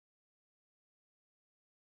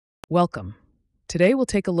Welcome. Today we'll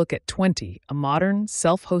take a look at Twenty, a modern,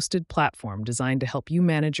 self-hosted platform designed to help you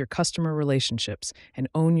manage your customer relationships and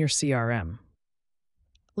own your CRM.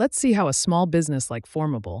 Let's see how a small business like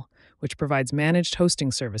Formable, which provides managed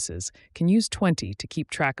hosting services, can use Twenty to keep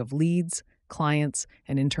track of leads, clients,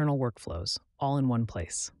 and internal workflows, all in one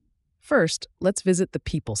place. First, let's visit the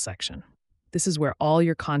People section. This is where all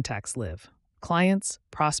your contacts live: clients,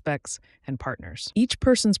 prospects, and partners. Each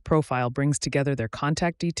person's profile brings together their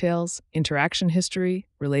contact details, interaction history,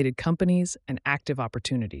 related companies, and active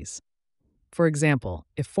opportunities. For example,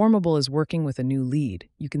 if Formable is working with a new lead,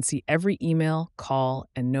 you can see every email, call,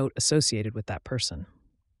 and note associated with that person.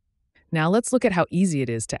 Now let's look at how easy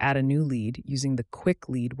it is to add a new lead using the Quick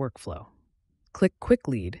Lead workflow. Click Quick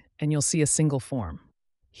Lead, and you'll see a single form.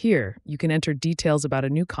 Here, you can enter details about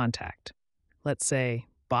a new contact. Let's say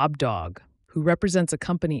Bob Dog, who represents a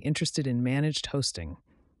company interested in managed hosting.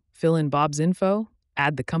 Fill in Bob's info,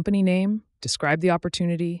 add the company name, describe the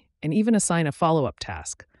opportunity, and even assign a follow-up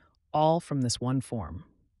task, all from this one form.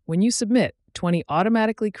 When you submit, Twenty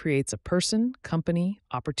automatically creates a person, company,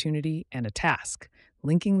 opportunity, and a task,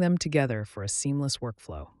 linking them together for a seamless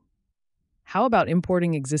workflow. How about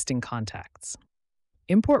importing existing contacts?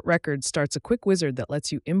 Import Records starts a quick wizard that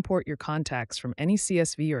lets you import your contacts from any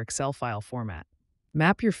CSV or Excel file format.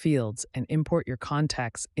 Map your fields and import your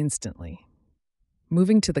contacts instantly.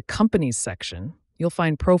 Moving to the Companies section, you'll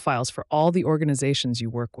find profiles for all the organizations you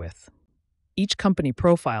work with. Each company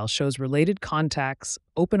profile shows related contacts,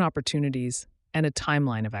 open opportunities, and a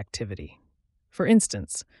timeline of activity. For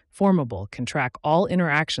instance, Formable can track all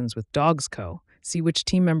interactions with Dogs Co., see which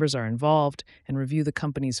team members are involved, and review the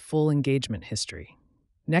company's full engagement history.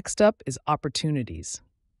 Next up is Opportunities.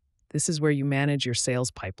 This is where you manage your sales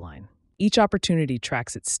pipeline. Each opportunity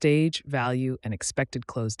tracks its stage, value, and expected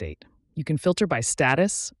close date. You can filter by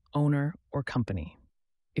status, owner, or company.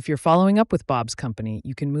 If you're following up with Bob's company,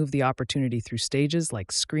 you can move the opportunity through stages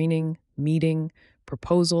like screening, meeting,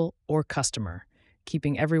 proposal, or customer,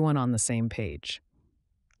 keeping everyone on the same page.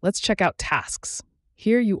 Let's check out Tasks.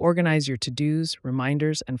 Here you organize your to-dos,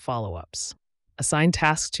 reminders, and follow-ups. Assign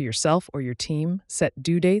tasks to yourself or your team, set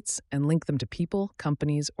due dates, and link them to people,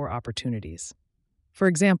 companies, or opportunities. For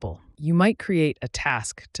example, you might create a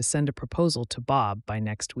task to send a proposal to Bob by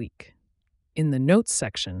next week. In the Notes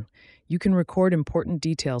section, you can record important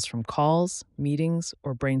details from calls, meetings,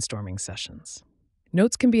 or brainstorming sessions.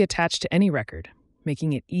 Notes can be attached to any record,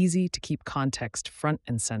 making it easy to keep context front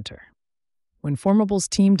and center. When Formable's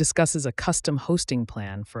team discusses a custom hosting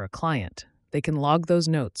plan for a client, they can log those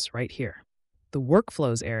notes right here. The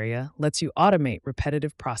Workflows area lets you automate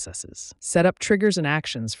repetitive processes. Set up triggers and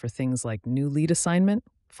actions for things like new lead assignment,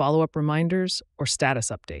 follow-up reminders, or status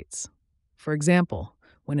updates. For example,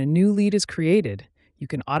 when a new lead is created, you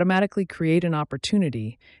can automatically create an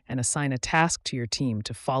opportunity and assign a task to your team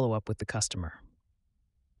to follow up with the customer.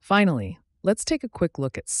 Finally, let's take a quick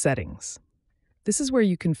look at Settings. This is where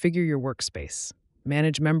you configure your workspace,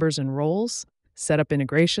 manage members and roles, set up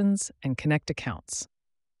integrations, and connect accounts.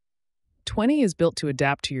 Twenty is built to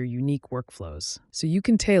adapt to your unique workflows, so you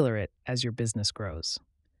can tailor it as your business grows.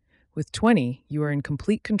 With Twenty, you are in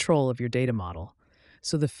complete control of your data model,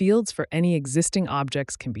 so the fields for any existing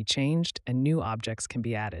objects can be changed and new objects can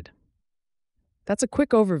be added. That's a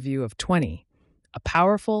quick overview of Twenty, a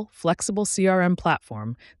powerful, flexible CRM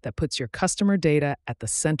platform that puts your customer data at the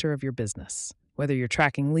center of your business. Whether you're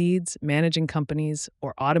tracking leads, managing companies,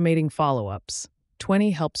 or automating follow-ups,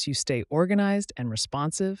 Twenty helps you stay organized and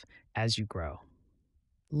responsive as you grow.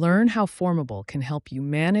 Learn how Formable can help you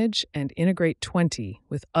manage and integrate Twenty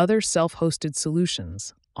with other self-hosted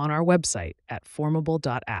solutions on our website at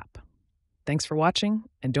formable.app. Thanks for watching,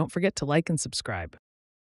 and don't forget to like and subscribe.